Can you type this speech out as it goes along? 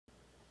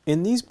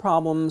In these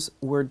problems,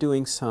 we're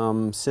doing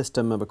some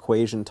system of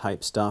equation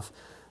type stuff,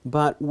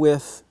 but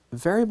with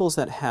variables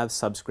that have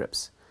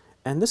subscripts.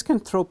 And this can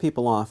throw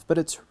people off, but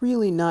it's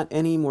really not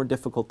any more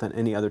difficult than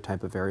any other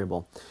type of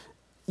variable.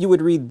 You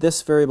would read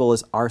this variable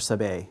as r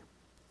sub a,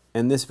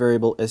 and this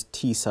variable as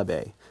t sub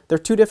a. They're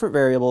two different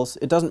variables.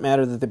 It doesn't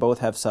matter that they both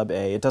have sub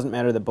a. It doesn't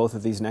matter that both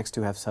of these next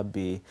two have sub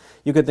b.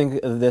 You could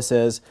think of this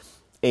as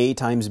a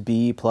times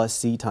b plus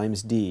c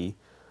times d.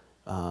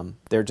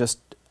 They're just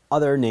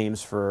other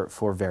names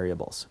for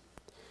variables.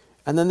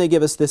 And then they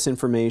give us this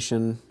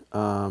information.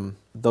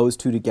 Those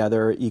two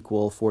together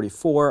equal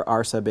 44.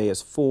 R sub a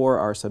is 4,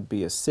 R sub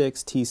b is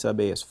 6, T sub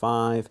a is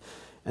 5,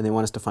 and they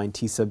want us to find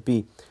T sub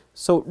b.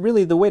 So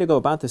really the way to go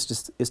about this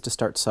just is to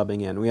start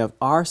subbing in. We have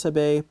R sub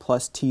a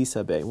plus T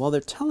sub a. Well, they're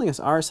telling us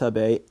R sub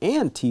a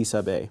and T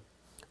sub a.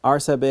 R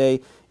sub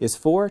a is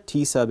 4,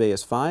 T sub a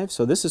is 5,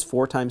 so this is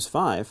 4 times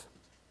 5,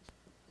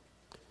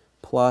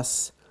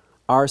 plus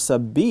R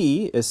sub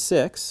b is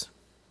 6,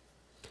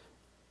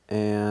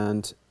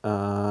 and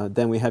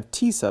then we have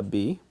T sub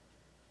b.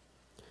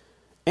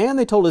 And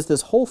they told us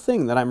this whole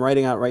thing that I'm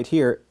writing out right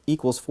here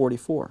equals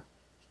 44.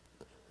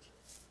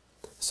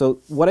 So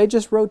what I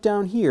just wrote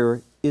down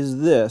here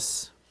is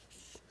this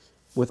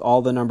with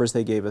all the numbers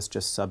they gave us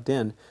just subbed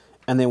in.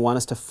 And they want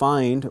us to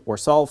find or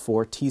solve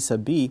for T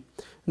sub b.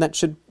 And that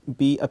should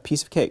be a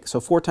piece of cake. So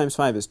 4 times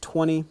 5 is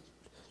 20.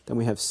 Then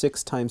we have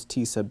 6 times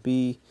T sub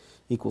b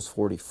equals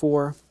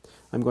 44.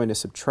 I'm going to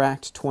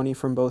subtract 20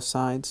 from both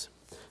sides.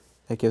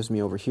 That gives me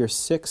over here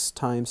 6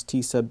 times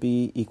T sub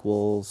b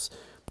equals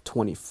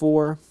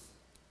 24,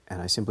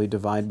 and I simply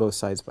divide both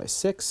sides by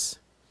 6,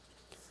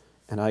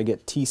 and I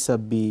get T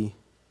sub b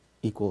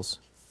equals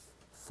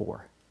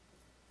 4.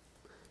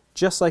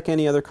 Just like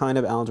any other kind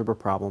of algebra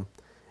problem,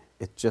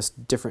 it's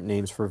just different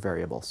names for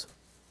variables.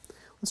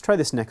 Let's try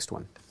this next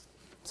one.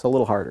 It's a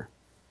little harder.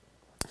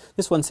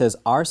 This one says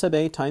R sub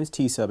a times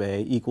T sub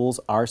a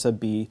equals R sub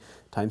b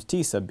times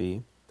T sub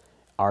b.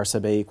 R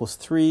sub a equals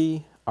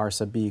 3, R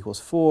sub b equals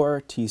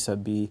 4, T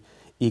sub b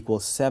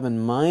equals 7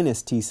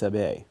 minus T sub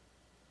a.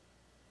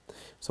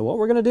 So what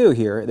we're going to do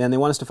here, then they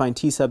want us to find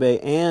T sub a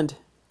and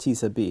T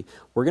sub b.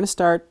 We're going to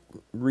start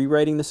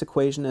rewriting this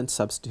equation and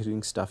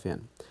substituting stuff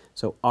in.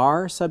 So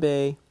R sub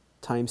a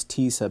times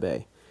T sub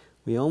a.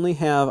 We only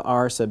have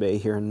R sub a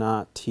here,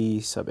 not T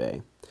sub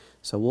a.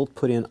 So we'll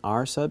put in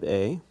R sub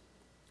a,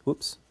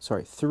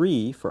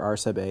 3 for R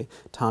sub a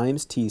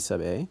times T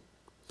sub a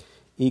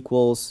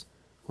equals,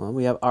 well,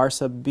 we have R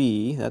sub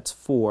b, that's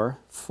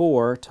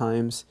 4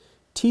 times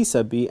T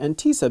sub b, and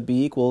T sub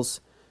b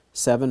equals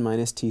 7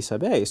 minus T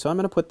sub a. So I'm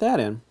going to put that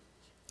in.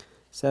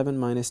 7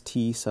 minus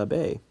T sub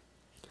a.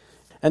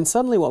 And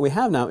suddenly what we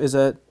have now is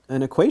an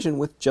equation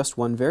with just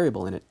one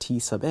variable in it, T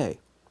sub a.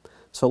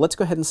 So let's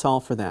go ahead and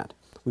solve for that.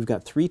 We've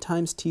got 3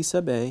 times T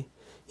sub a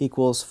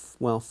equals,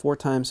 well, 4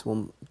 times,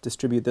 we'll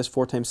distribute this,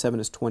 4 times 7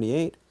 is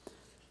 28.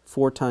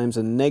 4 times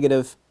a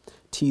negative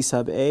T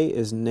sub a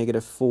is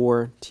negative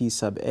 4 T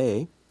sub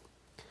a.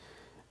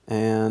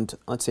 And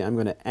let's see, I'm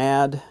going to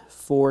add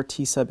 4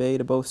 T sub a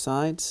to both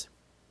sides.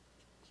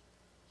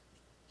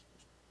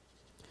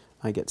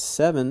 I get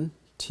 7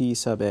 T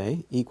sub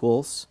a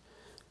equals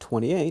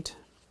 28.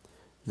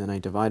 Then I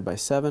divide by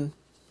 7,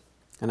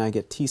 and I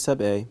get T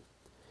sub a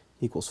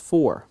equals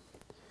 4.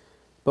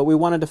 But we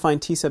wanted to find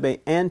T sub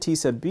a and T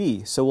sub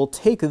b, so we'll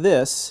take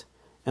this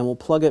and we'll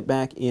plug it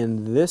back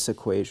in this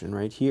equation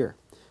right here.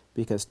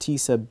 Because T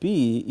sub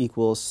b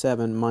equals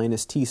 7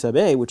 minus T sub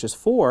a, which is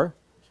 4,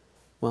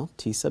 well,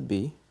 T sub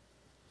b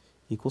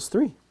equals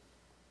 3.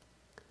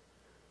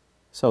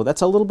 So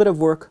that's a little bit of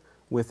work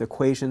with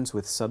equations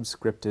with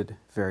subscripted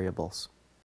variables.